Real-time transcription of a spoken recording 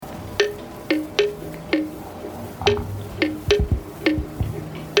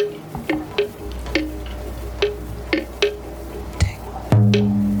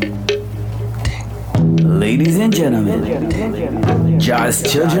and gentlemen, just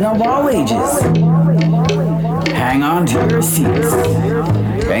children of all ages, hang on to your seats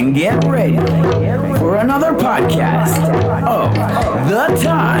and get ready for another podcast of The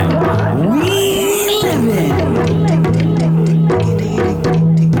Time We Live In.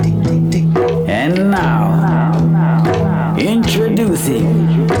 And now,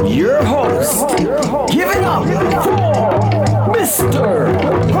 introducing your host, giving up for Mr.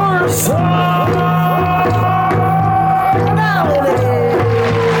 Personality.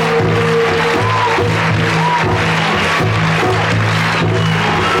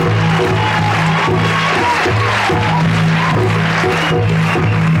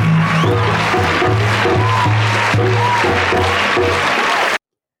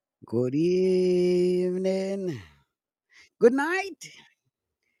 Good evening. Good night.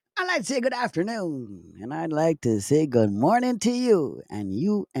 I'd like to say good afternoon. And I'd like to say good morning to you and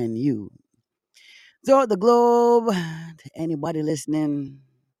you and you. Throughout the globe, to anybody listening,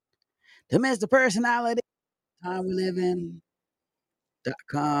 to Mr. Personality, time we live in.com.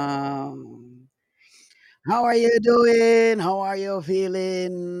 How are you doing? How are you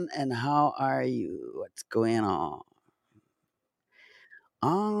feeling? And how are you? What's going on?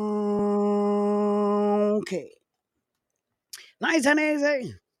 Okay. Nice and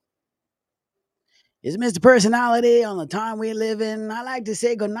easy. It's Mr. Personality on the time we live in. I like to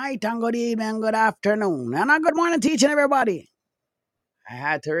say good night and good evening and good afternoon. And a good morning to each and everybody. I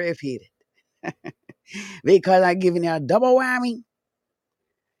had to repeat it because I'm giving you a double whammy,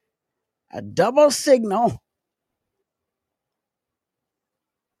 a double signal,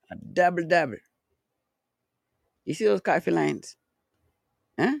 a double double. You see those coffee lines?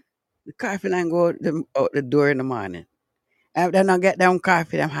 Huh? The coffee line out the door in the morning. And then I get them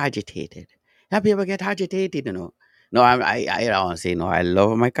coffee, I'm agitated. Some people get agitated, you know. No, I don't say no. I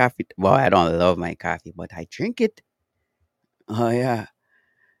love my coffee. Well, I don't love my coffee, but I drink it. Oh yeah,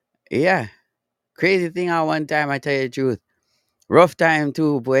 yeah. Crazy thing. One time, I tell you the truth, rough time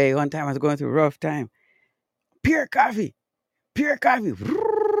too, boy. One time I was going through rough time. Pure coffee, pure coffee,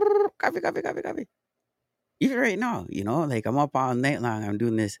 coffee, coffee, coffee, coffee. Even right now, like I'm up all night long. I'm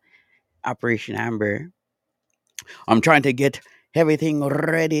doing this Operation Amber. I'm trying to get everything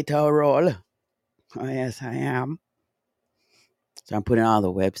ready to roll. Oh yes, I am. So I'm putting all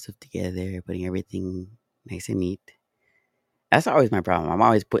the web stuff together, putting everything nice and neat. That's always my problem. I'm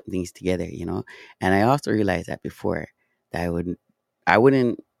always putting things together. And I also realized that before that I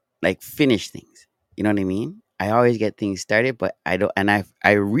wouldn't like finish things. You know what I mean? I always get things started, but I don't. And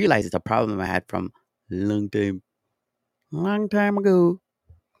I realized it's a problem I had from long time ago.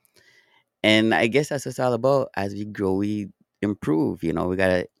 And I guess that's what it's all about. As we grow, we improve. We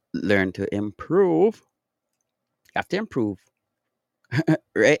gotta learn to improve. Have to improve,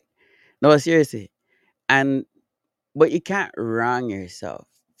 right? No, seriously. And but you can't wrong yourself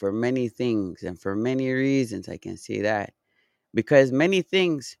for many things and for many reasons. I can say that because many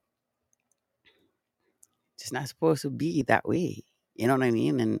things just not supposed to be that way. You know what I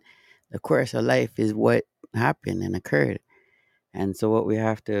mean? And the course of life is what happened and occurred. And so what we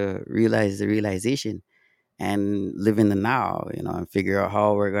have to realize is the realization and live in the now, and figure out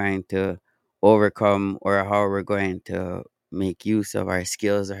how we're going to overcome or how we're going to make use of our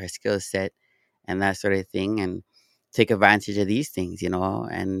skills or our skill set and that sort of thing and take advantage of these things,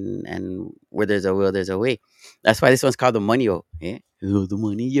 and where there's a will, there's a way. That's why this one's called the money yo. Yeah. Oh, the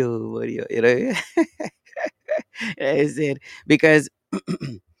money yo, money yo, I said because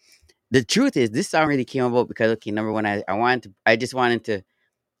the truth is this song really came about because okay, number one, I wanted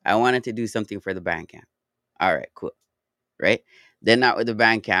to do something for the band camp. All right, cool. Right? Then not with the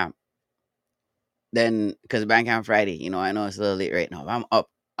band camp. Then because band camp Friday, I know it's a little late right now. But I'm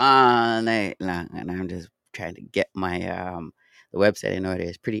up all night long and I'm just trying to get my the website. I know it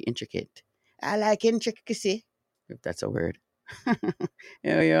is pretty intricate. I like intricacy, if that's a word.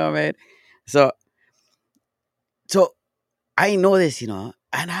 Yeah, man. So so I know this, and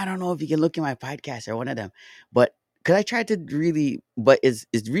I don't know if you can look at my podcast or one of them, but because I tried to really, but it's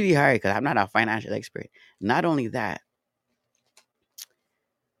really hard because I'm not a financial expert. Not only that,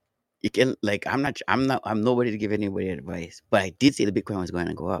 you can like I'm nobody to give anybody advice, but I did say the Bitcoin was going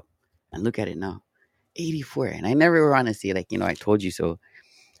to go up, and look at it now, 84, and I never want to say like I told you so,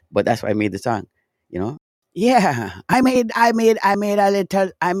 but that's why I made the song, you know. Yeah, I made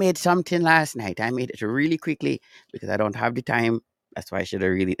something last night. I made it really quickly because I don't have the time. That's why I should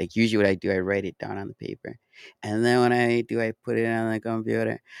have really like usually what I do, I write it down on the paper. And then when I do, I put it on the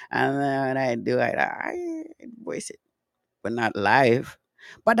computer. And then when I do I voice it. But not live.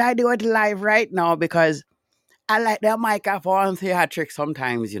 But I do it live right now because I like the microphone theatrics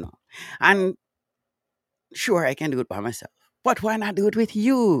sometimes. And Sure, I can do it by myself, but why not do it with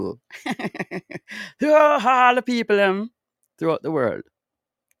you? Through all the people throughout the world,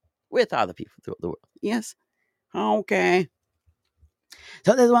 with other people throughout the world. Yes. Okay.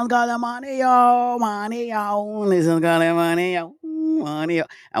 So this one's called money, yo, money, yo. This one's called money, yo, money, yo.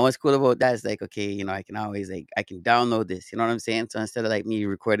 And what's cool about that is like, okay, I can always I can download this. You know what I'm saying? So instead of like me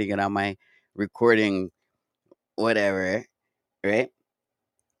recording it on my recording whatever, right?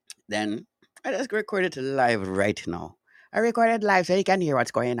 Then I just record it live right now. I record it live so you can hear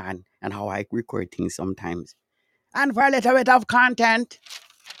what's going on and how I record things sometimes. And for a little bit of content,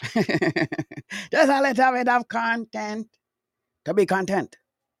 just a little bit of content to be content.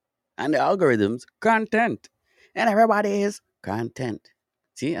 And the algorithms, content. And everybody is content.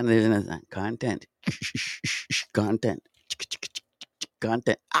 See, and there's another content. Content.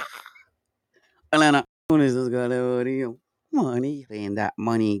 Content. Alana, this is gonna money playing that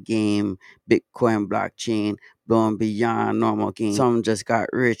money game, Bitcoin blockchain, blowing beyond normal game. Some just got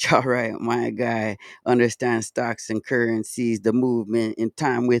rich. All right, my guy understands stocks and currencies, the movement in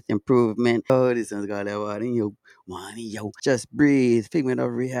time with improvement. Oh, this one's got money, yo. Just breathe, figment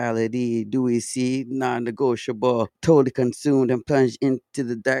of reality. Do we see non-negotiable? Totally consumed and plunged into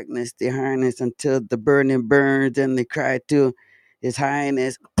the darkness. They harness until the burning burns, and they cry to his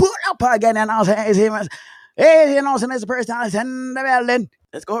Highness, put up again and I'll say, hey, it's the personality in the building.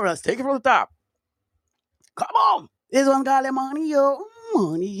 Let's go, let's take it from the top. Come on. This one's got the money, yo.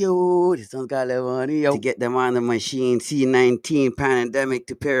 Money, yo. This one's got the money, yo. To get them on the machine, C-19, pandemic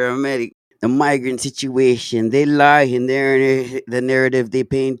to paramedic. The migrant situation, they lie in the narrative they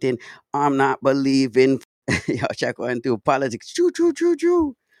painting. I'm not believing. Y'all check on through politics. Choo, choo, choo,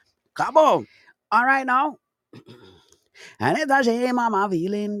 choo. Come on. All right now. And it's a shame I'm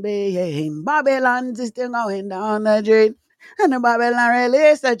feeling pain. Babylon's still going down the drain. And the Babylon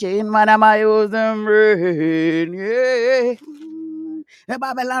release the chain, man, I use them brain. Yeah. The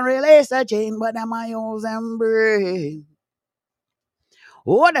Babylon release the chain, but I use them brain.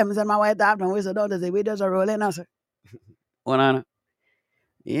 Oh, them said my white top, and we said, don't say we just are rolling us. Oh, no.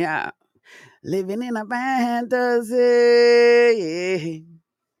 Yeah. Living in a fantasy.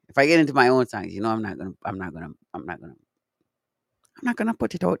 If I get into my own songs, I'm not gonna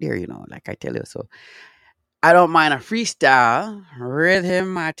put it out there, like I tell you. So I don't mind a freestyle,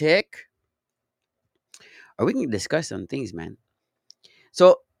 rhythmatic, or we can discuss some things, man.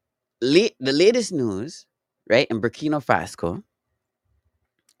 So the latest news, right, in Burkina Fasco,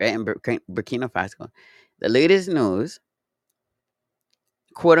 right, in Burkina Fasco, the latest news,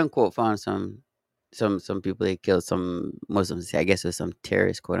 quote unquote, found some people. They killed some Muslims. I guess it was some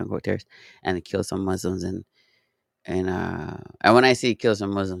terrorists, quote unquote terrorists, and they killed some Muslims. And when I say kill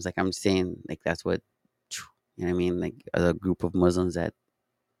some Muslims, like I'm saying, like that's what, you know what I mean, like a group of Muslims that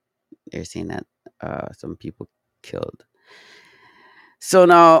they're saying that some people killed. So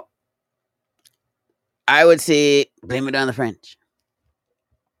now I would say blame it on the French.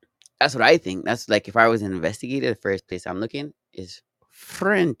 That's what I think. That's like if I was an investigator, the first place I'm looking is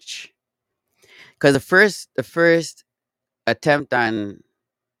French, because the first attempt on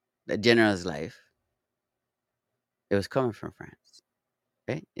the general's life, it was coming from France,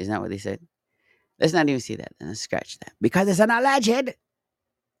 right? Isn't that what they said? Let's not even see that. Let's scratch that because it's an alleged.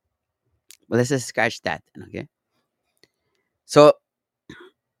 But let's just scratch that, okay? So,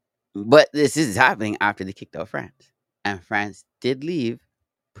 but this is happening after they kicked out France, and France did leave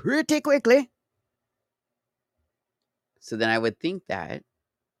pretty quickly. So then I would think that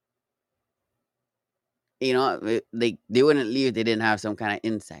they wouldn't leave if they didn't have some kind of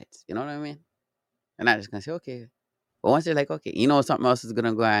insights. You know what I mean? And I'm just gonna say okay. But once they're like okay, something else is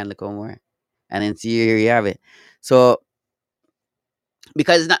gonna go on, look more, and then see here you have it. So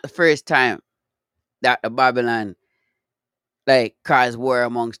because it's not the first time that the Babylon like caused war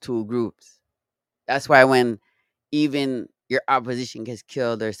amongst two groups. That's why when even your opposition gets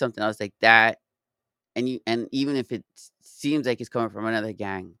killed or something else like that, and even if it seems like it's coming from another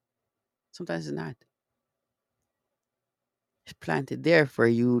gang, sometimes it's not. It's planted there for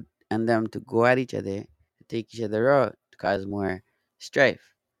you and them to go at each other, to take each other out, to cause more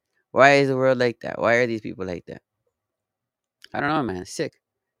strife. Why is the world like that? Why are these people like that? I don't know, man. It's sick.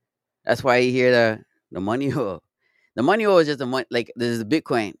 That's why you hear the money hole. The money hole is just the money. Like there's the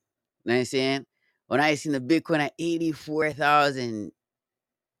Bitcoin. You know what I'm saying? When I seen the Bitcoin at 84,000,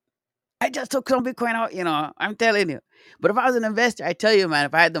 I just took some Bitcoin out. I'm telling you. But if I was an investor, I tell you, man,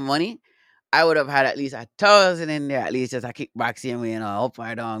 if I had the money, I would have had at least 1,000 in there, at least just a kickboxing, up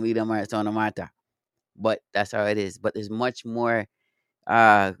or down, medium or so no matter. But that's how it is. But there's much more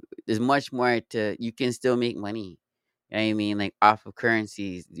to you can still make money. You know what I mean? Like off of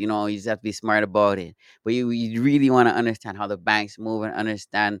currencies. You just have to be smart about it. But you really want to understand how the banks move and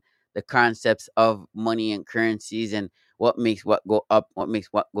understand the concepts of money and currencies and what makes what go up, what makes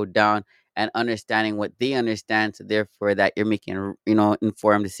what go down, and understanding what they understand. So therefore, that you're making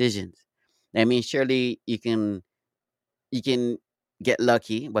informed decisions. I mean, surely you can get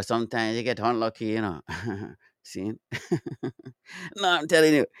lucky, but sometimes you get unlucky. See? No, I'm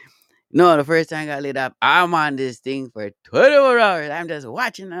telling you. No, the first time I got lit up, I'm on this thing for 24 hours. I'm just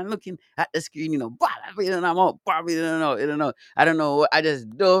watching and looking at the screen, and I'm out, probably don't know. I don't know what, I just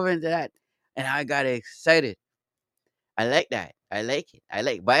dove into that and I got excited. I like that. I like it.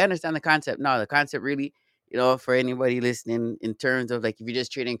 But I understand the concept. No, the concept really, for anybody listening, in terms of like if you're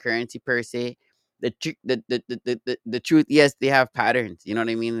just trading currency per se, the truth, yes, they have patterns. You know what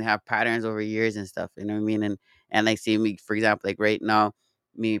I mean? They have patterns over years and stuff. You know what I mean? And like say me, for example, like right now,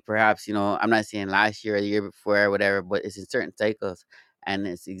 me perhaps, I'm not saying last year or the year before or whatever, but it's in certain cycles and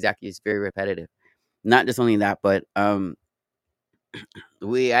it's very repetitive. Not just only that, but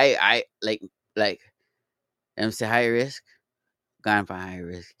we I like I'm say high risk, gone for high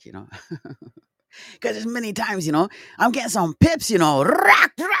risk. Because there's many times, I'm getting some pips, rock,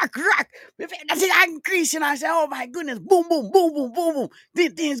 rock, rock. That's it, I increase, I say, oh my goodness, boom, boom, boom, boom, boom, boom.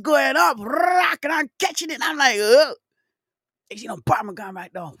 This thing's going up, rock, and I'm catching it. I'm like, bam, going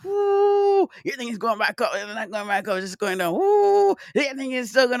back down. Woo! You think it's going back up? It's not going back up. It's just going down. Woo! You think it's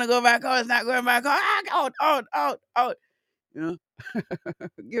still gonna go back up? It's not going back up. Out, out, out, out. You know,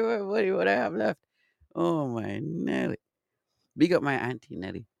 give everybody what I have left. Oh my Nelly. Big up my auntie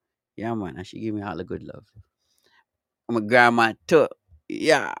Nelly. Yeah, man, and she give me all the good love. I'm a grandma too.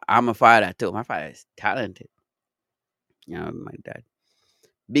 Yeah, I'm a father too. My father is talented. My dad.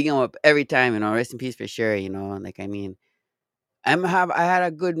 Big him up every time, rest in peace for sure, Like I mean, I had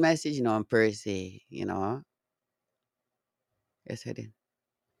a good message, on per se. Yes, I did.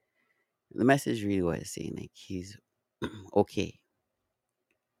 The message really was saying like he's okay.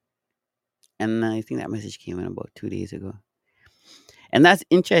 And I think that message came in about 2 days ago. And that's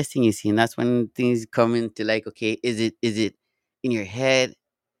interesting, you see, and that's when things come into like, okay, is it in your head?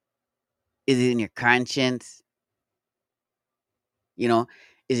 Is it in your conscience? You know,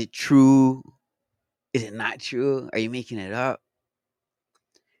 is it true? Is it not true? Are you making it up?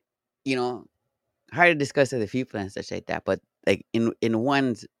 You know, hard to discuss other people and such like that. But like in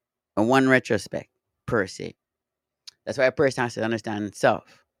one retrospect, per se, that's why a person has to understand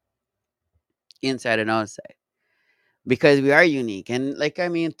itself, inside and outside, because we are unique. And like I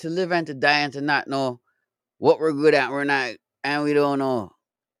mean, to live and to die and to not know what we're good at, we're not, and we don't know,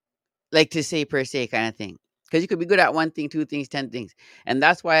 like to say per se kind of thing. Because you could be good at one thing, two things, 10 things, and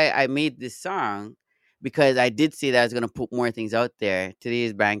that's why I made this song. Because I did say that I was gonna put more things out there.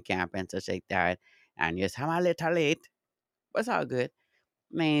 Today's bank camp and such like that. And yes, I'm a little late, but it's all good.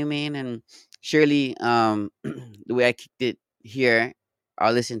 Man, and surely, the way I kicked it here,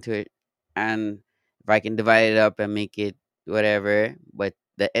 I'll listen to it, and if I can divide it up and make it whatever, but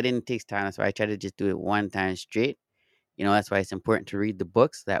the editing takes time, so I try to just do it one time straight. That's why it's important to read the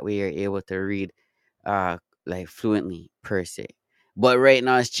books. That way, you're able to read, uh, like fluently per se. But right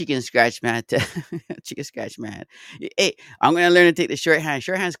now, it's chicken scratch, man. Chicken scratch, man. Hey, I'm gonna learn to take the shorthand.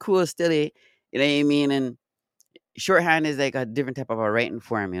 Shorthand's cool, still, you know what I mean? And shorthand is like a different type of a writing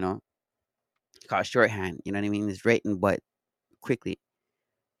form, It's called shorthand. You know what I mean? It's written but quickly.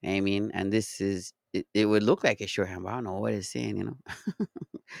 You know what I mean? And this is it would look like a shorthand, but I don't know what it's saying. Man.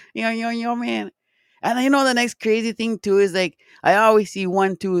 And the next crazy thing too is like I always see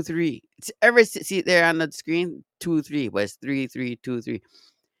 1, 2, 3. It's ever see it there on the screen 2, 3, but it's 3, 3, 2, 3.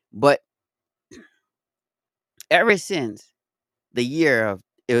 But ever since the year of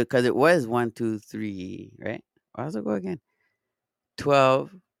it, because it was 1, 2, 3, right? How's it go again?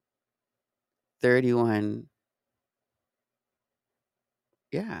 12, 31.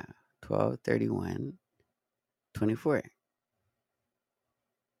 Yeah, 12, 31, 24.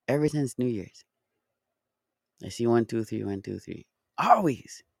 Ever since New Year's, I see 1, 2, 3, 1, 2, 3.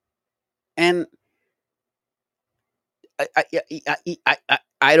 Always. And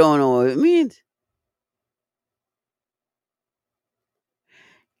I don't know what it means.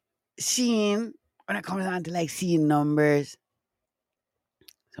 Seeing when it comes down to like seeing numbers,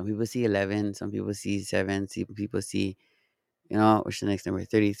 some people see 11, some people see 7, some people see, what's the next number?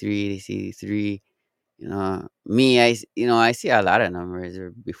 33. They see 3. Me, I see a lot of numbers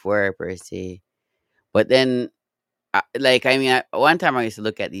or before per se, but then like I mean, one time I used to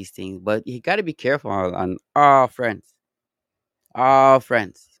look at these things, but you got to be careful on all friends,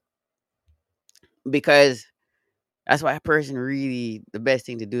 because that's why a person really the best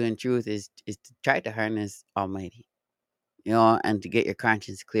thing to do in truth is to try to harness Almighty. and to get your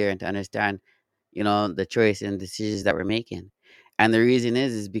conscience clear and to understand, the choice and decisions that we're making. And the reason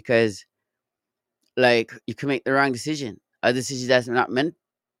is because, like, you can make the wrong decision, a decision that's not meant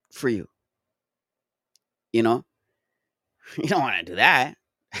for you. You know, you don't want to do that.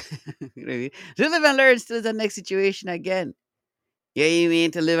 You know what I mean? To live and learn still is the next situation again. Yeah, you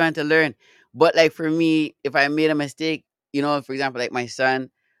mean to live and to learn. But like for me, if I made a mistake, for example, like my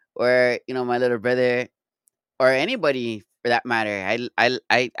son or my little brother or anybody for that matter,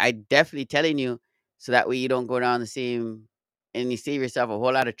 I definitely telling you so that way you don't go down the same and you save yourself a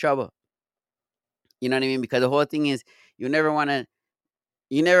whole lot of trouble. You know what I mean? Because the whole thing is you never want to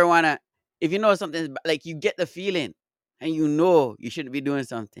you never want to if you know something's like you get the feeling and you shouldn't be doing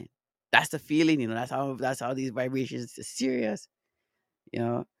something. That's the feeling, that's how these vibrations are serious, you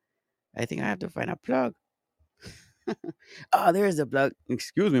know. I think I have to find a plug. Oh, there's a plug.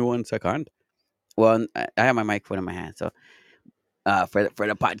 Excuse me 1 second. Well, I have my microphone in my hand, so for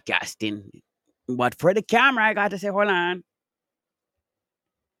the podcasting, but for the camera, I got to say, hold on.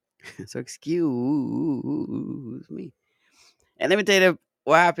 So excuse me. And let me tell you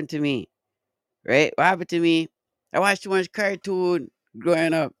what happened to me. Right? What happened to me? I watched too much cartoon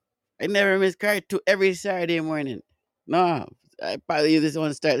growing up. I never missed cartoon every Saturday morning. No, I probably this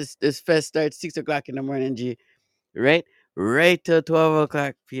one start this fest starts 6 o'clock in the morning. G. Right? Right till 12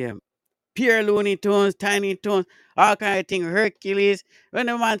 o'clock p.m. Pure Looney Tunes, Tiny Tunes, all kind of thing. Hercules. When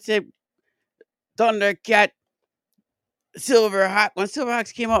the man said Thundercat, Silverhawk. When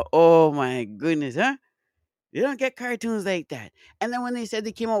Silverhawks came out, oh my goodness, huh? You don't get cartoons like that. And then when they said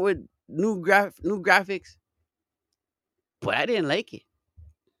they came out with new graphics, but I didn't like it.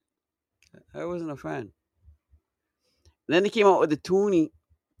 I wasn't a fan. Then they came out with the Toony,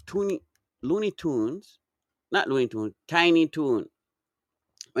 Looney Tunes, not Looney Tunes, Tiny Toon.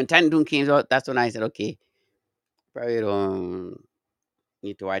 When Tiny Toon came out, that's when I said, okay, probably don't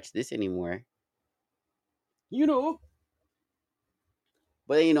need to watch this anymore. You know.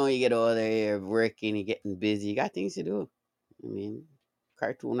 But then, you get older, you're working, you're getting busy, you got things to do. I mean,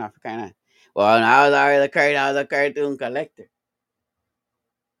 cartoon off kind of. Well, I was a cartoon collector.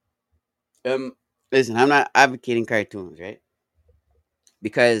 Um, Listen, I'm not advocating cartoons, right?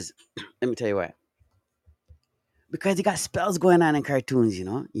 Because let me tell you why. Because you got spells going on in cartoons, you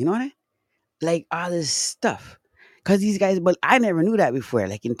know what? Like all this stuff. Cause these guys, but I never knew that before.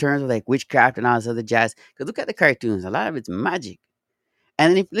 Like in terms of like witchcraft and all this other jazz. Cause look at the cartoons, a lot of it's magic.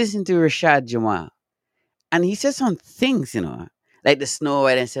 And then if you listen to Rashad Jamal, and he says some things, like the Snow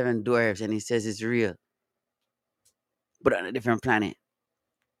White and Seven Dwarfs, and he says it's real, but on a different planet.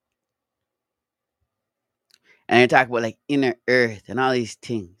 And they talk about like inner Earth and all these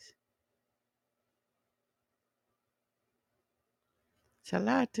things. It's a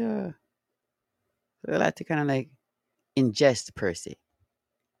lot to kind of like ingest per se.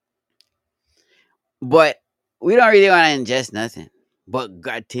 But we don't really want to ingest nothing but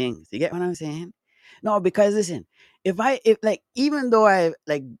good things. You get what I'm saying? No, because listen, if like even though I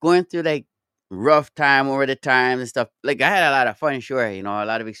like going through like rough time over the time and stuff, like I had a lot of fun, sure, a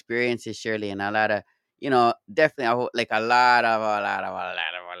lot of experiences, surely, and a lot of definitely like a lot of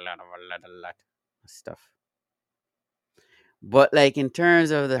stuff. But like in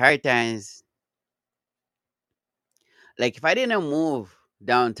terms of the hard times, like if I didn't move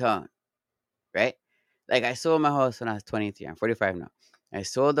downtown, right? Like I sold my house when I was 23. I'm 45 now. I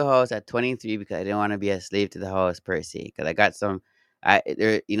sold the house at 23 because I didn't want to be a slave to the house per se. Because I got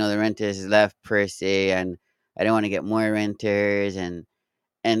the renters left per se, and I didn't want to get more renters and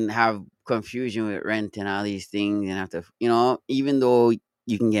have confusion with rent and all these things, and have to, even though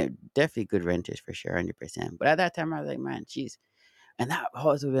you can get definitely good renters for sure, 100%. But at that time, I was like, man, jeez, and that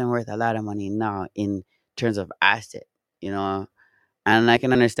house would have been worth a lot of money now in terms of asset, you know. And I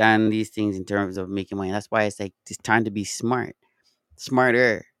can understand these things in terms of making money. That's why it's like it's time to be smarter,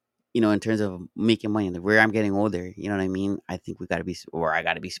 in terms of making money. Where I'm getting older, you know what I mean? I think we got to be, or I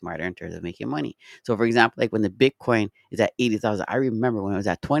got to be smarter in terms of making money. So, for example, like when the Bitcoin is at 80,000, I remember when it was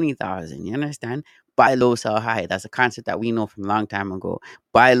at 20,000. You understand? Buy low, sell high. That's a concept that we know from a long time ago.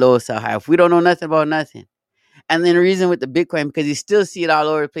 Buy low, sell high. If we don't know nothing about nothing, and then the reason with the Bitcoin because you still see it all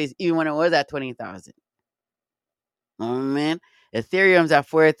over the place, even when it was at 20,000. Oh man, Ethereum's at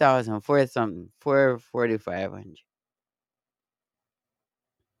 4,000, four something, 4,500.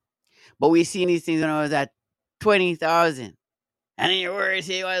 But we seen these things when it was at 20,000. And then you're worried,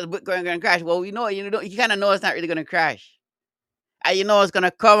 say, well, is Bitcoin gonna crash? Well, we know you kind of know it's not really gonna crash. And you know it's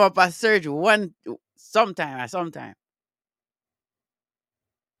gonna come up a surge sometime at some time.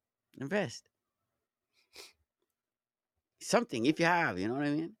 Invest. Something if you have, you know what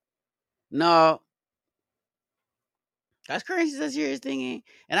I mean? No, Cause currency is a serious thing, eh?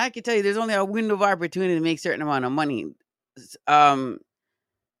 And I can tell you, there's only a window of opportunity to make certain amount of money. Um,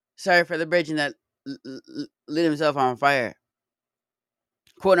 sorry for the virgin that lit himself on fire,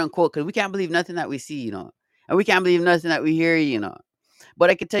 quote unquote, because we can't believe nothing that we see, and we can't believe nothing that we hear. But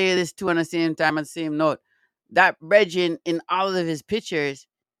I can tell you this too, on the same time, on the same note, that virgin in all of his pictures,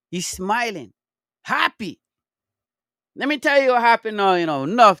 he's smiling, happy. Let me tell you what happened now,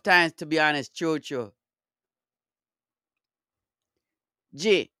 enough times to be honest, Chocho.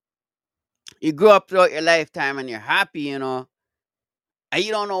 G, you grow up throughout your lifetime and you're happy, and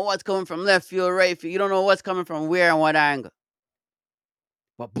you don't know what's coming from left field, right field. You don't know what's coming from where and what angle.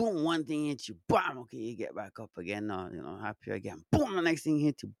 But boom, one thing hits you, bam, okay, you get back up again now, happy again. Boom, the next thing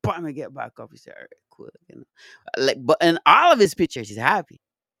hits you, bam, you get back up. You say, all right, cool. Like, but in all of his pictures, he's happy.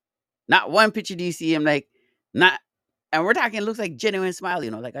 Not one picture do you see him like, not, and we're talking, looks like genuine smile,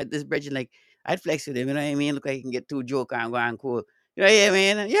 like this Bridget, like, I'd flex with him, you know what I mean? Look like he can get two joke on, go on cool. Yeah,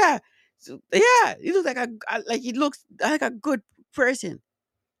 man, yeah. So, yeah, he looks like like he looks like a good person.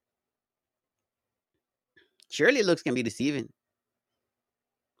 Surely looks can be deceiving.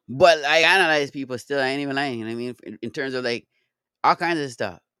 But I analyze people still. I ain't even lying. You know what I mean? In terms of like all kinds of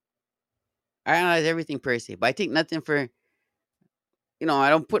stuff. I analyze everything per se. But I take nothing for, I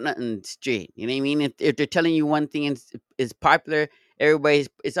don't put nothing straight. You know what I mean? If they're telling you one thing is popular,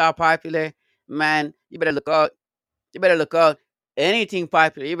 it's all popular, man, you better look out. You better look out. Anything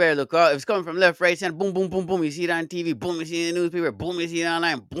popular, you better look out. If it's coming from left, right, center, boom, boom, boom, boom. You see it on TV, boom, you see it in the newspaper, boom, you see it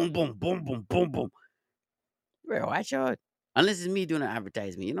online, boom, boom, boom, boom, boom, boom. You better watch out. Unless it's me doing an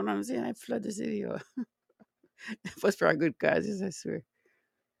advertisement. You know what I'm saying? I flood the city. First for a good causes, I swear.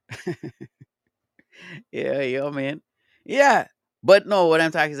 Yeah, yo, man. Yeah. But no, what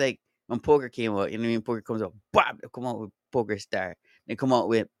I'm talking is like when poker came out, you know what I mean? Poker comes out, bam, they come out with Poker Star. They come out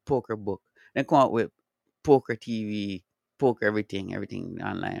with Poker Book. They come out with Poker TV, Poker everything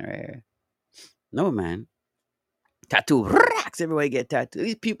online, right? No, man. Tattoo rocks, everybody get tattoo.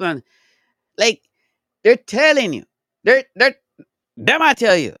 These people like they're telling you. They're them I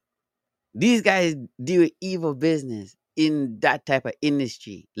tell you. These guys do evil business in that type of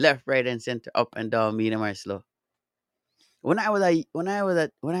industry. Left, right, and center, up and down, medium or slow. When I was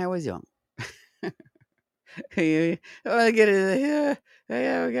young, yeah, I get it. Yeah,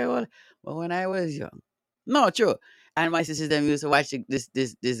 yeah, okay. Well, but when I was young, no, true. And my sisters them used to watch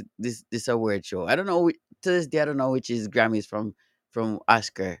this award show. I don't know to this day. I don't know which is Grammys from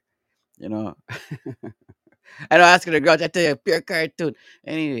Oscar. You know, I know Oscar the Grouch. I tell you, pure cartoon.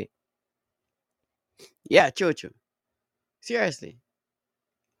 Anyway, yeah, true. Seriously,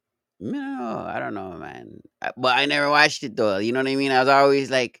 no, I don't know, man. But I never watched it though. You know what I mean? I was always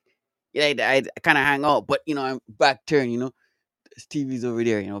like, yeah, I kind of hang out, but I'm back turn. There's TV's over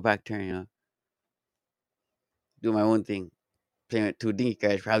there. Back turn. Do my own thing. Playing with two dinky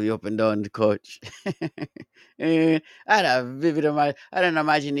cars, probably up and down the couch. I had I had an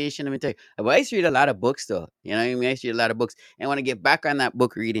imagination. Let me tell you. But I used to read a lot of books though. You know what I mean? I used to read a lot of books, and I want to get back on that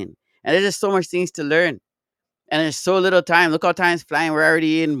book reading. And there's just so much things to learn, and there's so little time. Look how time's flying. We're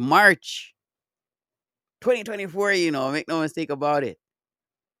already in March 2024. Make no mistake about it.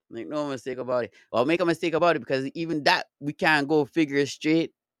 Make no mistake about it. Well, make a mistake about it because even that we can't go figure it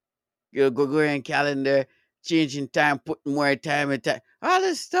straight. Gregorian calendar, changing time, putting more time and time, all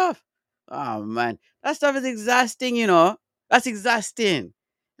this stuff. Oh man, that stuff is exhausting. That's exhausting.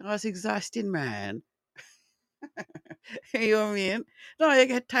 That's exhausting, man. You know what I mean? No, you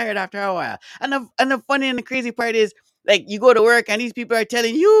get tired after a while. And the funny and the crazy part is, like, you go to work and these people are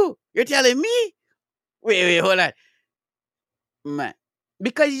telling you, you're telling me, wait, hold on, man,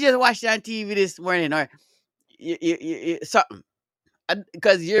 because you just watched it on TV this morning or something.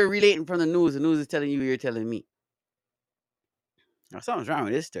 Because you're relating from the news. The news is telling you, you're telling me. Something's wrong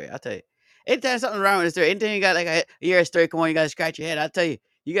with this story. I'll tell you. Anytime something's wrong with this story, anytime you got like a year story, come on, you gotta scratch your head. I'll tell you.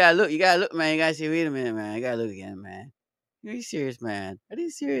 You gotta look, man. You gotta say, wait a minute, man. I gotta look again, man. Are you serious, man? Are you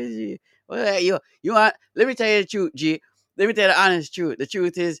serious? Well, you want? Let me tell you the truth, G. Let me tell you the honest truth. The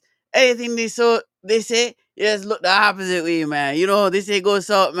truth is, anything they say, you just look the opposite way, man. They say go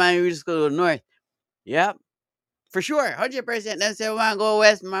south, man. We just go to the north. Yep, for sure, 100%. Then say we want to go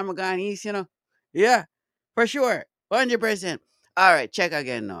west, mama gone east. Yeah, for sure, 100%. All right, check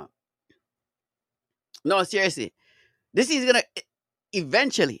again now. No, seriously. This is gonna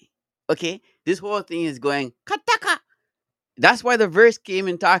eventually, okay? This whole thing is going kataka. That's why the verse came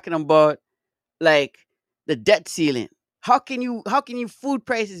in talking about like the debt ceiling. How can you food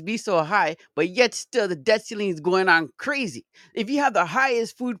prices be so high, but yet still the debt ceiling is going on crazy? If you have the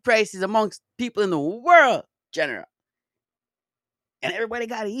highest food prices amongst people in the world, general, and everybody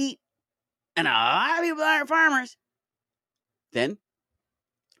gotta eat, and a lot of people aren't farmers. then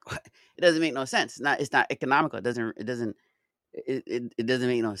it doesn't make no sense. It's not economical. It doesn't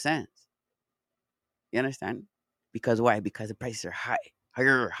make no sense. You understand? Because why? Because the prices are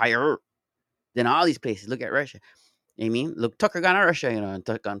higher than all these places. Look at Russia. You know what I mean? Look, Tucker gone to Russia, and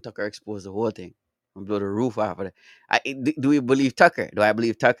Tucker exposed the whole thing and blow the roof off of it. Do we believe Tucker? Do I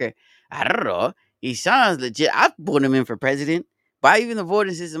believe Tucker? I don't know. He sounds legit. I'd vote him in for president. But even the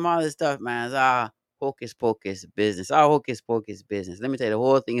voting system, all this stuff, man, it's all hocus pocus business. All hocus pocus business. Let me tell you, the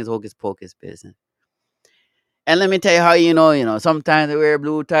whole thing is hocus pocus business. And let me tell you how sometimes they wear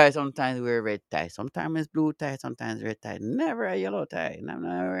blue tie, sometimes they wear red tie. Sometimes it's blue tie, sometimes red tie. Never a yellow tie. Never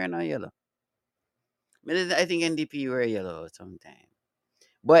wear no yellow. I think NDP wear yellow sometimes.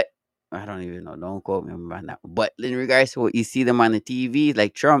 But I don't even know. Don't quote me on that. But in regards to what you see them on the TV,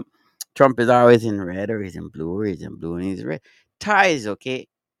 like Trump is always in red or he's in blue or he's in blue and he's red. Ties, okay?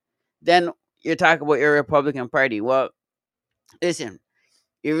 Then you're talking about your Republican Party. Well, listen,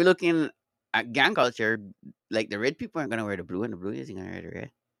 if you're looking at gang culture, like the red people aren't gonna wear the blue and the blue isn't gonna wear the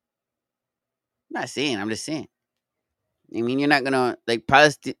red. I'm not saying, I'm just saying. I mean, you're not gonna like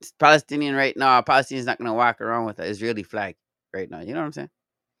Palestinian right now. Palestinian's not gonna walk around with an Israeli flag right now. You know what I'm saying?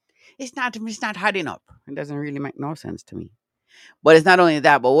 It's not hiding up. It doesn't really make no sense to me. But it's not only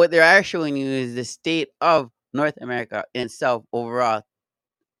that, but what they are showing you is the state of North America in itself overall,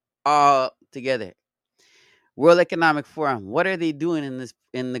 all together. World Economic Forum. What are they doing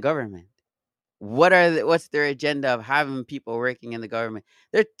in the government? What's their agenda of having people working in the government?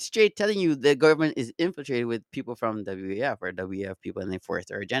 They're straight telling you the government is infiltrated with people from WEF or WEF people, and they force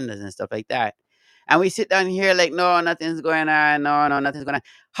their agendas and stuff like that. And we sit down here like, no, nothing's going on. No, no, nothing's going on.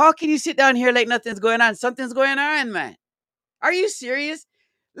 How can you sit down here like nothing's going on? Something's going on, man. Are you serious?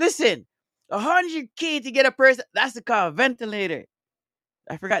 Listen, 100K to get a person. That's the call ventilator.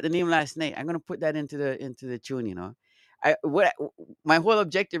 I forgot the name last night. I'm gonna put that into the tune. My whole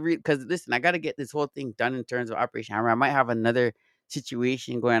objective because listen, I got to get this whole thing done in terms of Operation Hammer. I might have another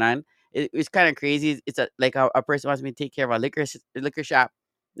situation going on. It's kind of crazy. It's like a person wants me to take care of a liquor shop.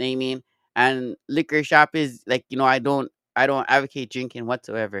 Know what I mean? And liquor shop is like I don't advocate drinking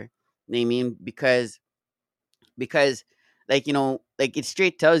whatsoever. Know what I mean? Because like like it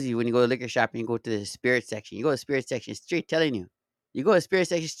straight tells you when you go to liquor shop and you go to the spirit section. You go to spirit section, it's straight telling you. You go to spirit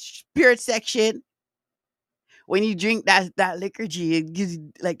section. When you drink that liquor, G, it gives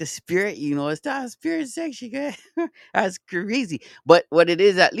you like the spirit. It's not a spirit section, guy. That's crazy. But what it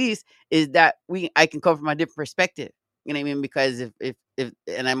is, at least, is that I can come from a different perspective. You know what I mean? Because if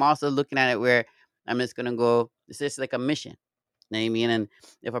and I'm also looking at it where I'm just gonna go. It's just like a mission. You know what I mean? And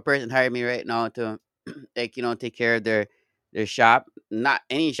if a person hired me right now to like take care of their shop, not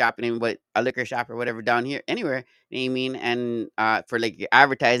any shop name, but a liquor shop or whatever down here, anywhere. You know what I mean? And for like your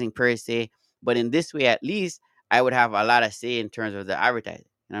advertising per se, but in this way at least, I would have a lot of say in terms of the advertising.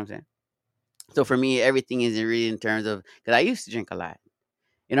 You know what I'm saying? So for me, everything is really in terms of because I used to drink a lot.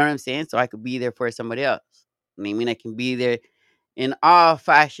 You know what I'm saying? So I could be there for somebody else. You know what I mean? I can be there in all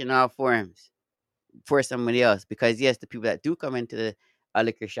fashion, all forms for somebody else. Because yes, the people that do come into the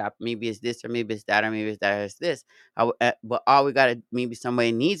liquor shop, maybe it's this or maybe it's that or maybe it's that or it's this. But all we gotta maybe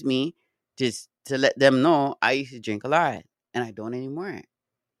somebody needs me to let them know I used to drink a lot and I don't anymore.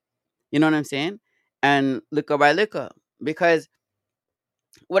 You know what I'm saying? And liquor by liquor, because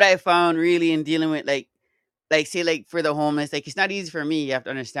what I found really in dealing with like say like for the homeless, like it's not easy for me. You have to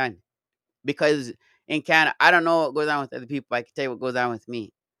understand because in Canada, I don't know what goes on with other people. I can tell you what goes on with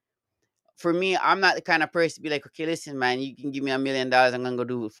me. For me, I'm not the kind of person to be like, okay, listen, man, you can give me $1 million, I'm gonna go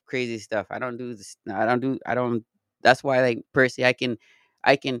do crazy stuff. I don't do this. No, I don't. That's why, like, personally, I can,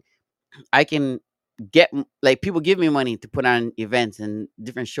 I can like people give me money to put on events and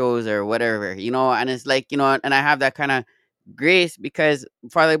different shows or whatever, and it's like, and I have that kind of grace because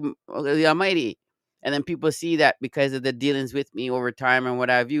Father the Almighty, and then people see that because of the dealings with me over time and what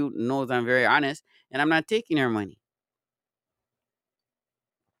have you, knows I'm very honest and I'm not taking their money,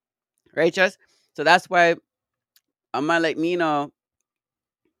 right, just so that's why I'm not like me,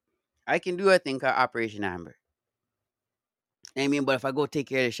 I can do a thing called Operation Amber. I mean, but if I go take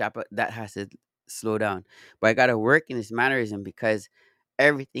care of the shop, that has to slow down. But I gotta work in this mannerism because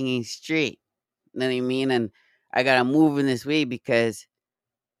everything ain't straight. You know what I mean? And I gotta move in this way because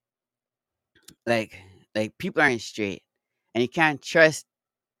like people aren't straight. And you can't trust,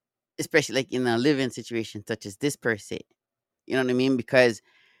 especially like in a living situation such as this per se. You know what I mean? Because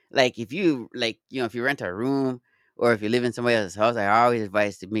like if you if you rent a room or if you live in somebody else's house, I always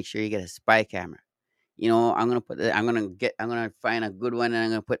advise to make sure you get a spy camera. I'm gonna find a good one and I'm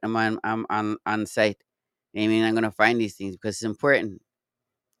gonna put them on site. I mean, I'm gonna find these things because it's important,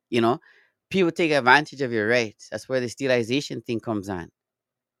 you know. people take advantage of your rights. That's where the sterilization thing comes on.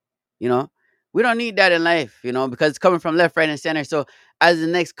 You know, we don't need that in life. Because it's coming from left, right, and center. So, as the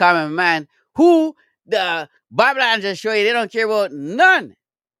next common man, who the Bible just show you, they don't care about none.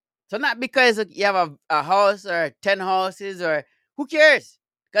 So, not because you have a house or 10 houses, or who cares?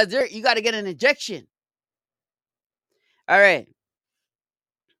 Because you got to get an injection. All right,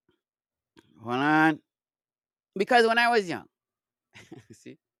 hold on. Because when I was young,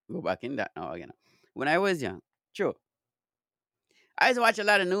 see, go back in that now again. When I was young, true, I used to watch a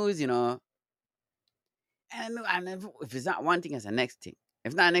lot of news, and if it's not one thing, it's the next thing.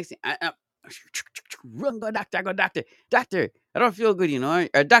 If not next thing, run, go doctor, doctor. I don't feel good,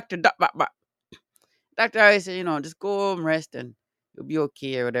 or doctor, doctor always say, just go home, rest, and you'll be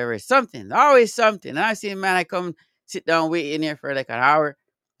okay or whatever. Something, always something. And I see, man, I come sit down, wait in here for like an hour,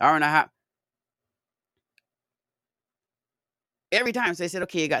 hour and a half. Every time, so I said,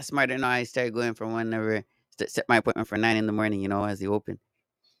 okay, you got smarter now. I started going from whenever, set my appointment for 9 in the morning, as they open.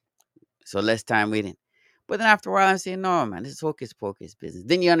 So less time waiting. But then after a while, I'm saying, no, man, this is hocus pocus business.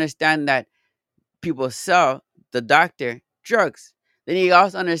 Then you understand that people sell the doctor drugs. Then you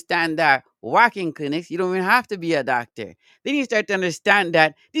also understand that walking clinics, you don't even have to be a doctor. Then you start to understand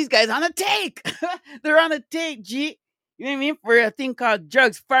that these guys on a take. They're on a take, G. You know what I mean? For a thing called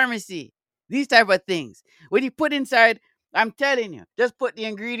drugs, pharmacy, these type of things. When you put inside, I'm telling you, just put the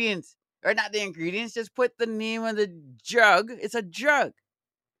ingredients, or not the ingredients, just put the name of the drug. It's a drug.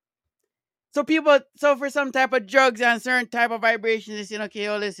 So for some type of drugs and certain type of vibrations, they say, okay,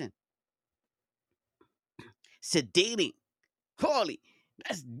 listen, sedating. Holy,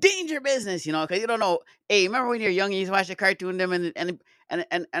 that's danger business, because you don't know. Hey, remember when you're young, you used to watch the cartoon, them and then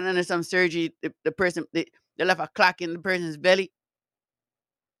there's some surgery, the person they left a clock in the person's belly.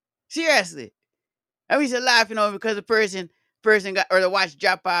 Seriously, and we used to laugh, because the person got, or the watch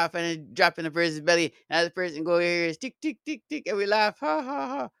drop off and it drop in the person's belly, and as the person go here, it's tick tick tick tick, and we laugh, ha ha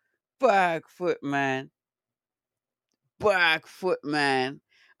ha. Back foot, man. Back foot, man.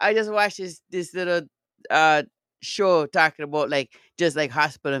 I just watched this little uh show talking about, like, just like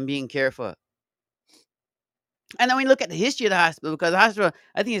hospital and being careful. And then we look at the history of the hospital, because the hospital,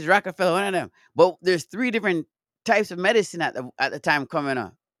 I think it's Rockefeller, one of them. But there's three different types of medicine at the time coming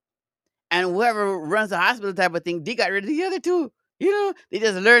up. And whoever runs the hospital type of thing, they got rid of the other two. They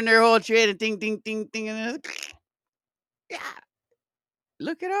just learn their whole trade and ting, ting, ting, ting. And yeah,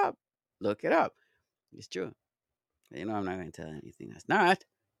 look it up. Look it up. It's true. I'm not going to tell anything that's not.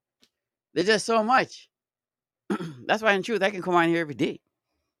 There's just so much. That's why, in truth, I can come on here every day,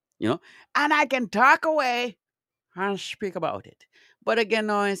 and I can talk away and speak about it. But again,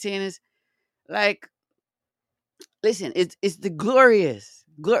 all I'm saying is, like, listen, it's the glorious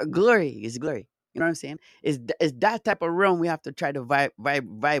glory is glory. You know what I'm saying? It's that type of realm we have to try to vibe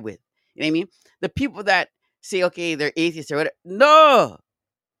with. You know what I mean? The people that say, okay, they're atheists or whatever. No,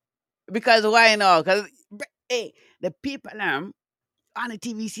 because why? No, because hey, the people on the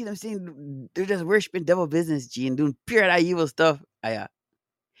TV, see them saying they're just worshiping devil business, G, and doing pure that evil stuff.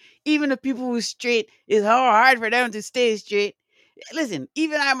 Even the people who's straight, it's hard for them to stay straight. Listen,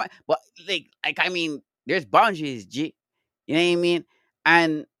 even well, like I mean, there's boundaries, G. You know what I mean?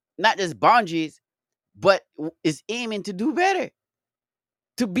 And not just boundaries, but is aiming to do better,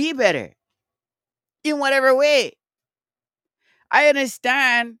 to be better in whatever way. I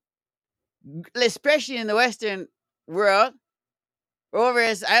understand, especially in the Western world,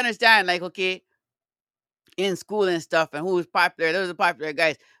 I understand, like, okay, in school and stuff, and who's popular. Those are popular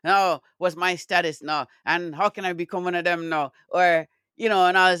guys. Now, what's my status now? And how can I become one of them now? Or, and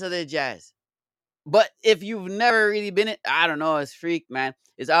all this other jazz. But if you've never really been it, I don't know, it's freak, man.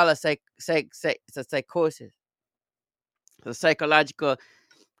 It's all a it's a psychosis. It's a psychological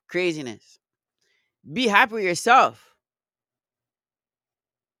craziness. Be happy with yourself.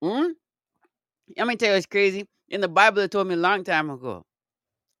 Hmm? Let me tell you what's crazy. In the Bible, it told me a long time ago.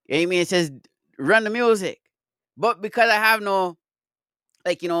 Amen. It says, run the music. But because I have no,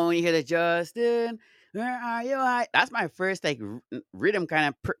 like, when you hear the Justin, where are you? That's my first, like, rhythm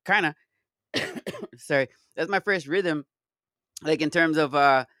kind of, sorry. That's my first rhythm, like, in terms of,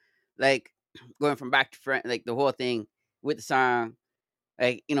 like, going from back to front, like, the whole thing with the song,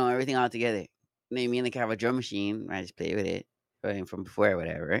 like, everything all together. You know what I mean? Like, I have a drum machine, I just play with it, from before or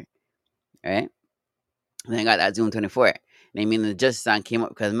whatever, right? Right? And then I got that Zoom 24. And I mean, the Justice song came up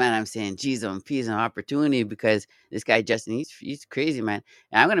because, man, I'm saying, geez, I'm peace and opportunity, because this guy, Justin, he's crazy, man.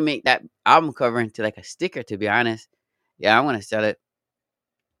 And I'm going to make that album cover into, like, a sticker, to be honest. Yeah, I want to sell it.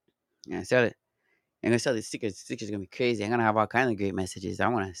 Yeah, sell it. I'm going to sell the stickers. The stickers are going to be crazy. I'm going to have all kinds of great messages. I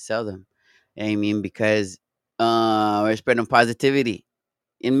want to sell them. You know what I mean? Because we're spreading positivity.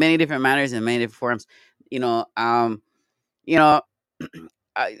 in many different manners and many different forms. You know, you know,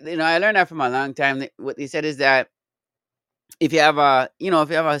 I learned that from a long time. What they said is that if you have a, if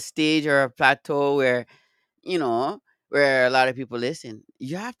you have a stage or a plateau where, you know, where a lot of people listen,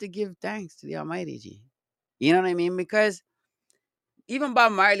 you have to give thanks to the Almighty. G. You know what I mean? Because even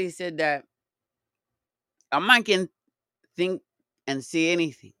Bob Marley said that a man can think and say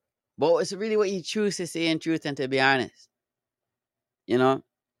anything, but it's really what you choose to say in truth and to be honest. You know,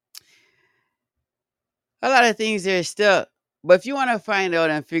 a lot of things there still. But if you want to find out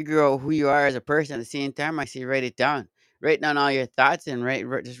and figure out who you are as a person at the same time, I say write it down. Write down all your thoughts and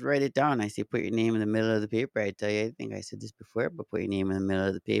just write it down. I say put your name in the middle of the paper. I tell you, I think I said this before, but put your name in the middle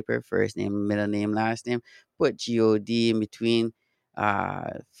of the paper. First name, middle name, last name. Put God in between.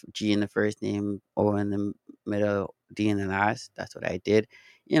 G in the first name, O in the middle, D in the last. That's what I did.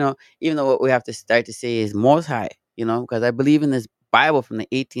 Even though what we have to start to say is Most High. Because I believe in this Bible from the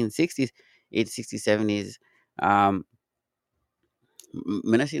 1860s, 1860s, 70s.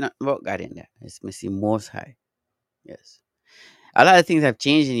 Me not see nothing about God in there. It's me see Most High. Yes. A lot of things have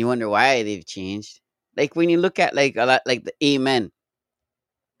changed, and you wonder why they've changed. Like when you look at like a lot, like the Amen.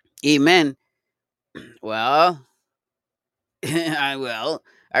 Amen. Well, I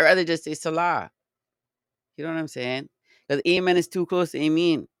rather just say Salah. You know what I'm saying? Because Amen is too close to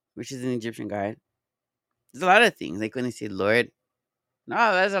Amen, which is an Egyptian God. There's a lot of things like when they say Lord.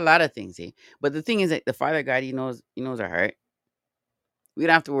 No, there's a lot of things, eh? But the thing is that the Father God, He knows our heart. We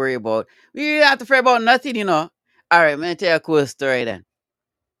don't have to worry about. We don't have to fret about nothing. All right, let me tell you a cool story then.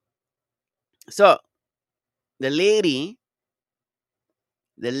 So the lady,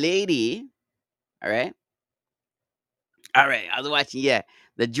 the lady, all right. I was watching, yeah,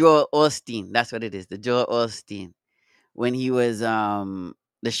 the Joel Osteen. That's what it is, the Joel Osteen. When he was the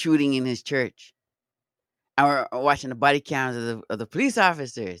shooting in his church, and we're watching the body cams of the police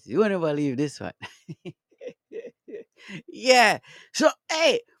officers. You wouldn't believe this one. Yeah. So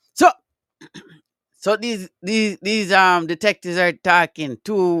hey, so these detectives are talking.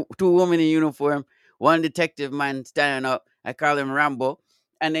 Two women in uniform. One detective man standing up. I call him Rambo,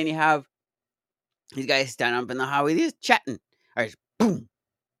 and then you have these guys standing up in the hallway. They're chatting. All right, boom,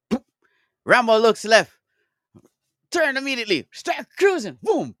 boom. Rambo looks left. Turn immediately. Start cruising.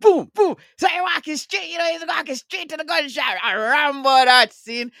 Boom, boom, boom. So he walking straight, he's walking straight to the gunshot. I Rambo that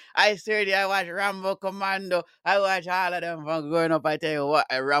scene. I swear to you, I watch Rambo Commando. I watch all of them from growing up. I tell you what,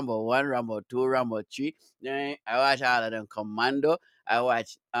 I Rambo 1, Rambo 2, Rambo 3. Then I watch all of them Commando. I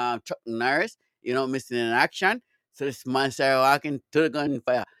watch Chuck Norris, missing in action. So this man started walking to the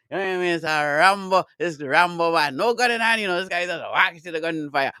gunfire. You know what I mean? It's a Rambo. This Rambo man. No gun in hand, this guy just walking to the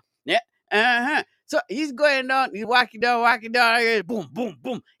gunfire. Yeah. Uh-huh. So he's going down, he's walking down, here, boom, boom,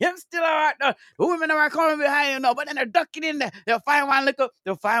 boom. Him still walk down. The women are coming behind him now, but then they're ducking in there. They'll find one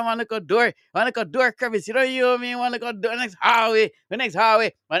little door, crevice. You know what I mean? One little door, the next hallway,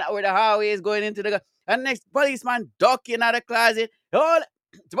 where the hallway is going into the. And the next policeman ducking out of the closet. But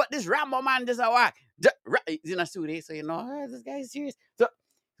this Rambo man just a walk. He's in a suit, so this guy is serious. So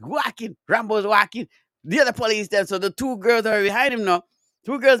walking, Rambo's walking. The other police there, so the two girls are behind him now.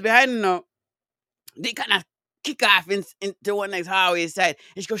 Two girls behind him now. They kind of kick off into one next hallway side.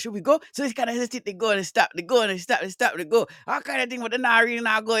 And she goes, should we go? So they kind of hesitate to go and stop. They go and stop. They stop. They go. All kind of thing, but they're not really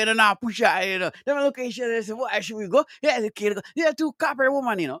not going. They're not push out. They look at each other and say, why should we go? Yeah, it's okay to go. Yeah, two copper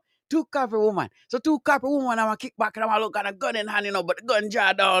woman. Two copper woman. So two copper woman, I'm going to kick back and I'm going to look at a gun in hand, but the gun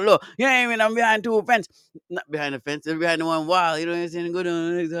jar down low. You know what I mean? I'm behind two fence. Not behind the fence. I'm behind the one wall. You know what I'm saying? Go down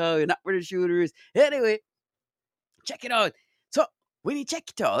the next hallway. Not where the shooter is. Anyway, check it out. So when you check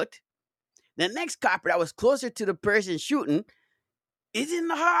it out, the next copper that was closer to the person shooting is in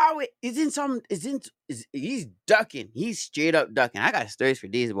the hallway. He's ducking. He's straight up ducking. I got stories for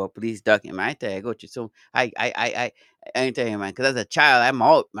days about police ducking, man. I tell you, I go through some. I ain't tell you, man, because as a child, I'm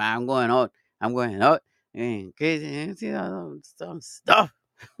out, man. I'm going out. Crazy. You see some stuff.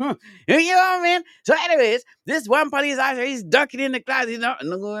 You know what I mean? So, anyways, this one police officer, he's ducking in the closet. He's nothing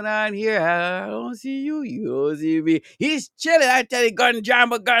going on here. I don't see you. You don't see me. He's chilling. I tell you, gun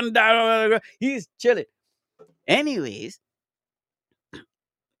jam, gun down. He's chilling. Anyways,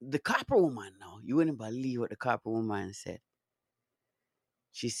 the copper woman now, you wouldn't believe what the copper woman said.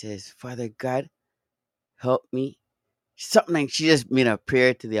 She says, Father God, help me. Something like she just made a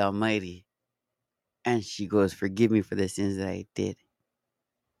prayer to the Almighty. And she goes, forgive me for the sins that I did.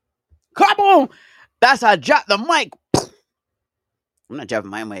 Kaboom! That's a drop the mic. I'm not dropping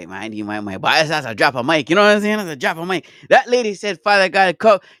my mic, man. I need my mic. But that's a drop of mic. You know what I'm saying? That's a drop of mic. That lady said, Father God,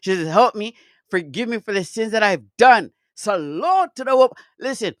 she says, help me. Forgive me for the sins that I've done. Salute to the woman.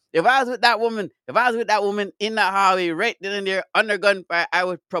 Listen, if I was with that woman in the hallway right then and there under gunfire, I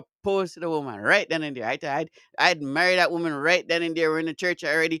would propose to the woman right then and there. I'd marry that woman right then and there. We're in the church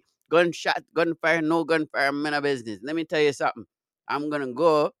already. Gunshot, gunfire, no gunfire. I'm in a business. Let me tell you something. I'm gonna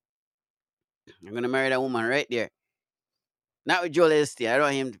go. I'm gonna marry that woman right there. Not with Joel Esty. I don't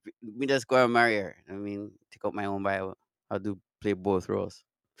want him to me just go and marry her. I mean, take out my own Bible. I'll do play both roles.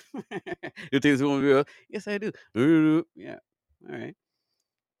 You think this woman real? Yes, I do. Yeah. All right.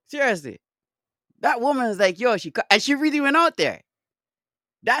 Seriously. That woman is like, yo, and she really went out there.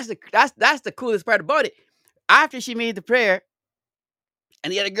 That's the coolest part about it. After she made the prayer,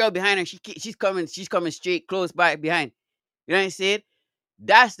 and the other girl behind her, she's coming straight close by behind. You know what I'm saying?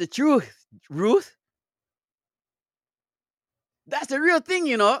 That's the truth, Ruth. That's the real thing,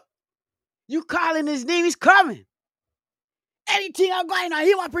 you know. You calling his name, he's coming. Anything I'm going on,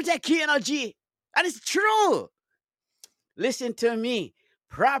 he want to protect KNLG. That is true. Listen to me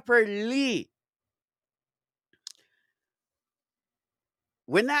properly.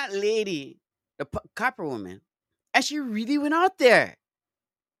 When that lady, the copper woman, and she really went out there.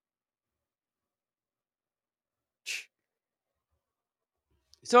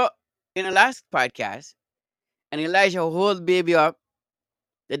 So in the last podcast, and Elijah hold baby up,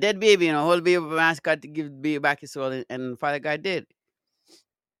 the dead baby, hold baby up, ask God to give the baby back his soul, and Father God did.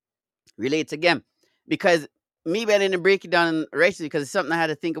 Relates again. Because me better to break it down racially, because it's something I had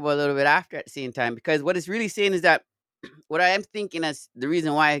to think about a little bit after at the same time. Because what it's really saying is that what I am thinking as the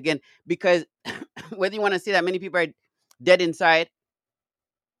reason why, again, because whether you want to say that many people are dead inside,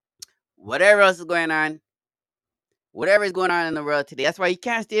 whatever else is going on, whatever is going on in the world today. That's why you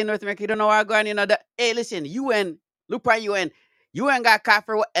can't stay in North America. You don't know what's going on. Hey, listen, UN, look at UN. UN got caught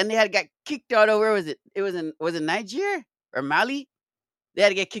for what, and they had to get kicked out of where was it? It was it Nigeria or Mali? They had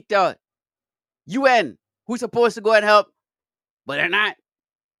to get kicked out. UN, who's supposed to go and help, but they're not.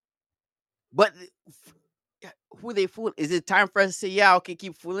 But who they fool? Is it time for us to say, yeah, okay,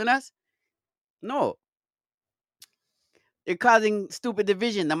 keep fooling us? No. They're causing stupid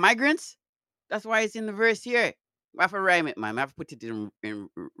division. The migrants, that's why it's in the verse here. I have to rhyme it, man. I have to put it in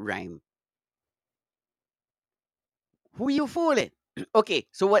rhyme. Who you fooling? Okay,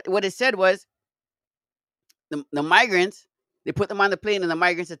 so what it said was the migrants, they put them on the plane and the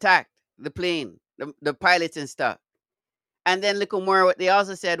migrants attacked the plane, the pilots and stuff. And then look more what they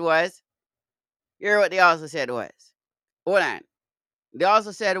also said was, here what they also said was, hold on. They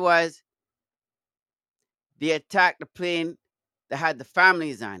also said was they attacked the plane that had the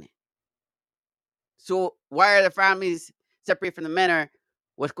families on it. So why are the families separate from the men, or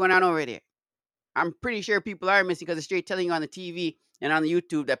what's going on over there? I'm pretty sure people are missing because it's straight telling you on the TV and on the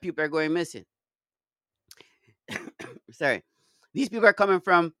YouTube that people are going missing. Sorry. These people are coming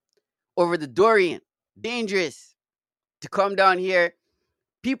from over the Dorian. Dangerous to come down here.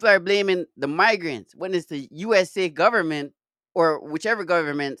 People are blaming the migrants when it's the USA government or whichever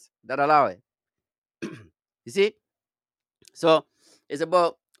governments that allow it. You see? So it's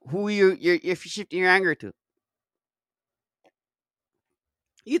about who you're shifting your anger to.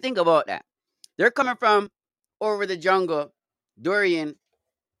 You think about that. They're coming from over the jungle, Dorian.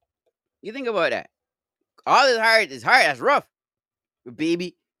 You think about that. All is hard. It's hard. That's rough.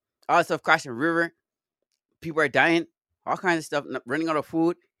 Baby. All this stuff crossing the river. People are dying. All kinds of stuff. Running out of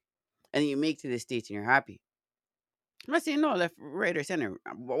food. And then you make to the States and you're happy. I'm not saying no, left, right, or center.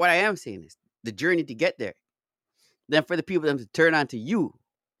 What I am saying is the journey to get there. Then for the people them to turn on to you.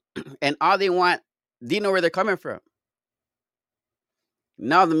 And all they want, they know where they're coming from.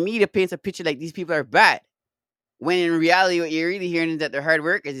 Now the media paints a picture like these people are bad. When in reality, what you're really hearing is that they're hard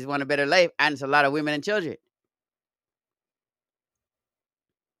workers, just want a better life, and it's a lot of women and children.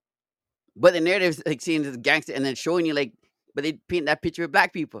 But the narrative's like seeing this gangster and then showing you like, but they paint that picture of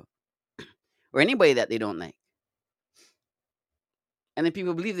black people or anybody that they don't like. And then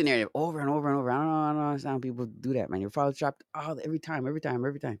people believe the narrative over and over and over. I don't understand how people do that, man. Your father's trapped every time.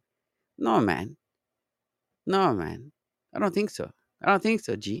 No, man. No, man. I don't think so.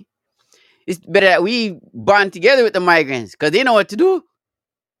 G. It's better that we bond together with the migrants because they know what to do.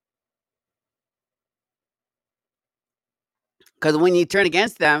 Because when you turn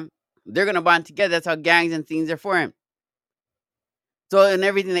against them, they're going to bond together. That's how gangs and things are formed. So, in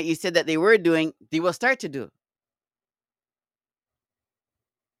everything that you said that they were doing, they will start to do.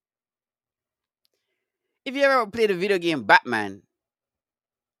 If you ever played a video game Batman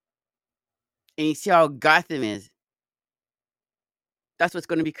and you see how Gotham is, that's what's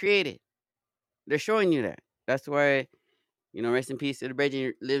going to be created. They're showing you that. That's why, rest in peace to the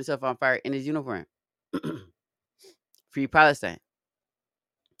Bridget lit himself on fire in his uniform. Free Palestine.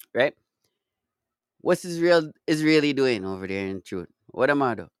 Right? What's Israel Israeli doing over there in truth? What am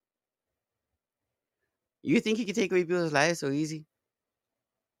I do? You think he can take away people's lives so easy?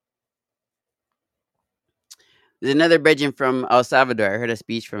 There's another Belgian from El Salvador. I heard a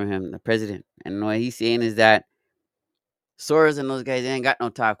speech from him, the president, and what he's saying is that Soros and those guys they ain't got no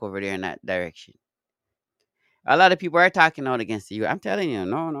talk over there in that direction. A lot of people are talking out against you. I'm telling you,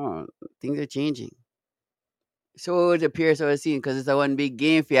 no, things are changing. So it appears, so it seems, because it's a one big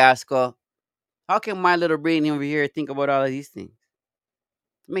game fiasco. How can my little brain over here think about all of these things?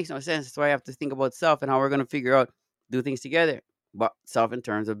 It makes no sense. That's why I have to think about self and how we're gonna figure out do things together. But self in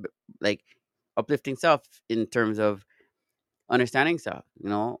terms of like uplifting self in terms of understanding self. You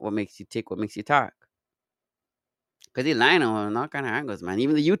know what makes you tick, what makes you talk. Because they lying on all kind of angles, man.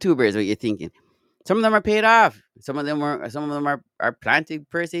 Even the YouTubers, what you're thinking. Some of them are paid off. Some of them are planted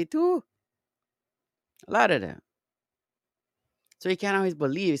per se too. A lot of them. So you can't always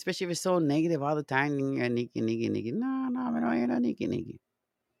believe, especially if it's so negative all the time. And you're nigga. No, you're not nigga.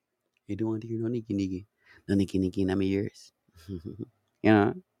 You don't want to hear no nigga. No nigga in my ears. you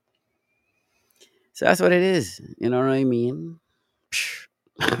know? So that's what it is. You know what I mean?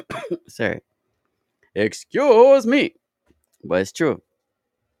 Sorry. Excuse me. But it's true.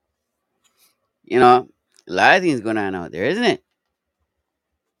 You know, a lot of things going on out there, isn't it?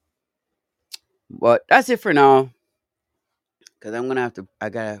 But that's it for now. Cause I'm gonna have to I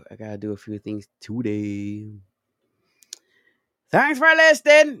gotta do a few things today. Thanks for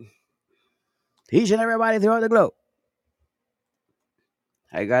listening. Each and everybody throughout the globe.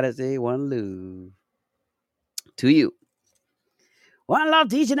 I gotta say one love to you. One love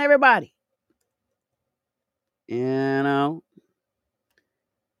to each and everybody. You know.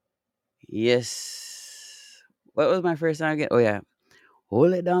 Yes. What was my first song again? Oh yeah.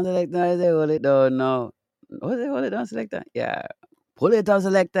 Hold it down, selector. I say hold it down. No. What was it? Hold it down, selector. Yeah. Pull it down,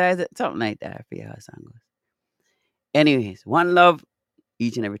 selector. I said something like that. I forget how the song goes. Anyways, one love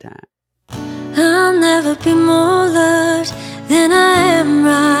each and every time. I'll never be more loved than I am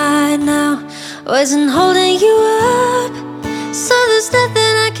right now. Wasn't holding you up, so there's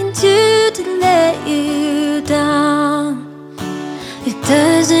nothing I can do to let you down. It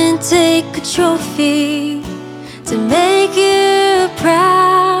doesn't take a trophy to make you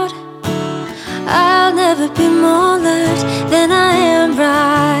proud. I'll never be more loved than I am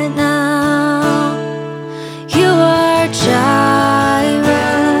right now. You are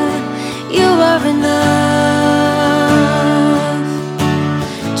Jireh, you are enough.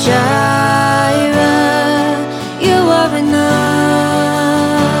 Jireh, you are enough.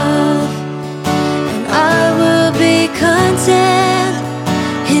 And I will be content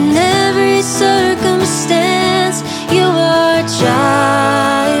in every circumstance. You are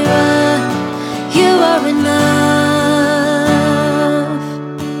Jireh, you are enough.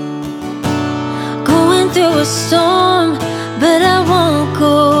 Going through a storm, but I won't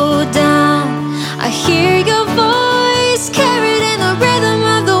go down. I hear your voice carried in the rhythm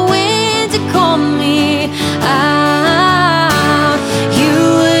of the wind to call me out. You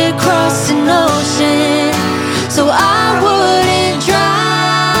would cross an ocean so I wouldn't drown.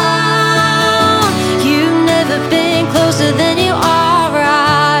 You've never been closer than you are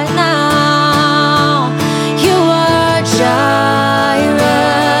right now. You are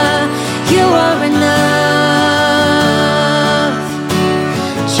Jireh, you are enough.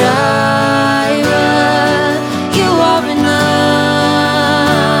 Jireh, you are enough.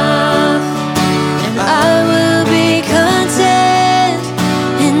 And I will be content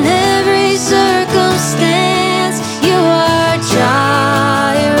in every circumstance. You are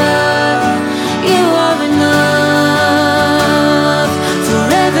Jireh, you are enough.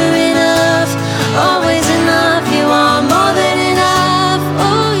 Forever enough, always enough. You are more than enough,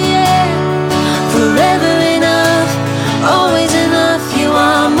 oh yeah. Forever enough, always enough. You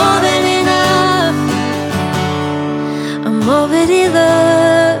are more than enough. I'm already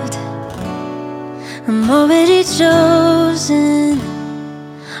loved, I'm already chosen.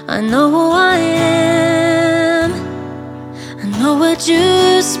 I know who I am, I know what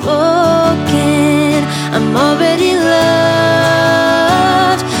you've spoken. I'm already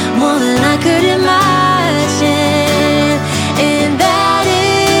loved more than I could imagine, and that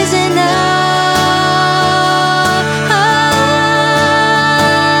is enough.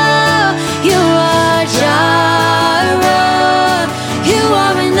 You are Jireh, you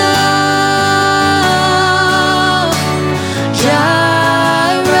are enough.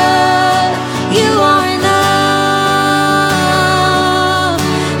 Jireh, you are enough.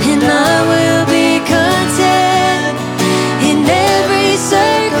 And I will be content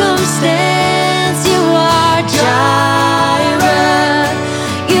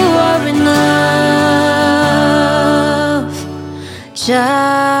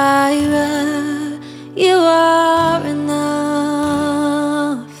Jireh, you are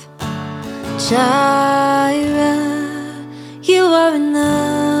enough. Jireh, you are enough.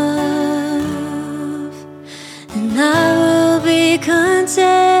 And I will be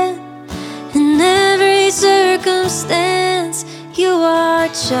content in every circumstance. You are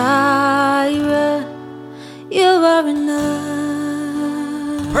Jireh, you are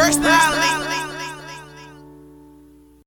enough. Personality.